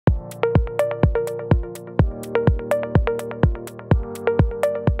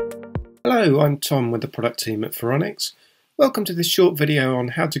Hello, I'm Tom with the product team at Faronics. Welcome to this short video on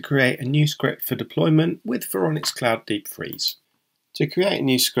how to create a new script for deployment with Faronics Cloud Deep Freeze. To create a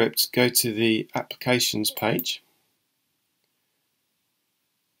new script, go to the Applications page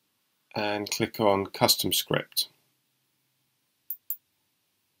and click on Custom Script.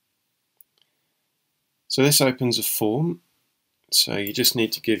 So this opens a form, so you just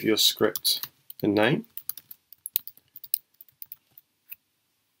need to give your script a name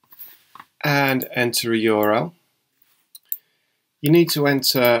and enter a URL. You need to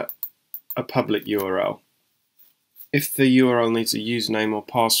enter a public URL. If the URL needs a username or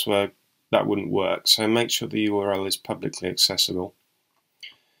password, that wouldn't work, so make sure the URL is publicly accessible.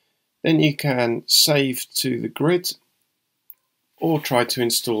 Then you can save to the grid or try to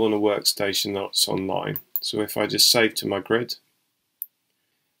install on a workstation that's online. So if I just save to my grid,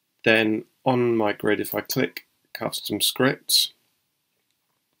 then on my grid, if I click Custom Scripts,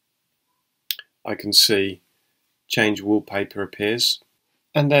 I can see change wallpaper appears,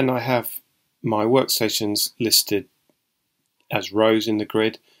 and then I have my workstations listed as rows in the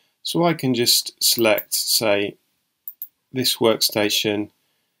grid, so I can just select, say, this workstation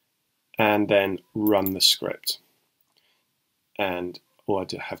and then run the script, and all I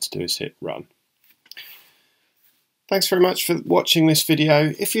have to do is hit run. Thanks very much for watching this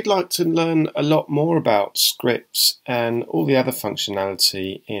video. If you'd like to learn a lot more about scripts and all the other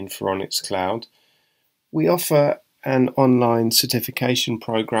functionality in Faronics Cloud, we offer an online certification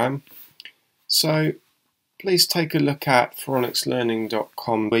program. So please take a look at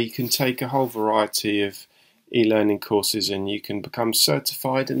faronicslearning.com, where you can take a whole variety of e-learning courses and you can become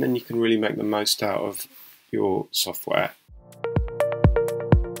certified, and then you can really make the most out of your software.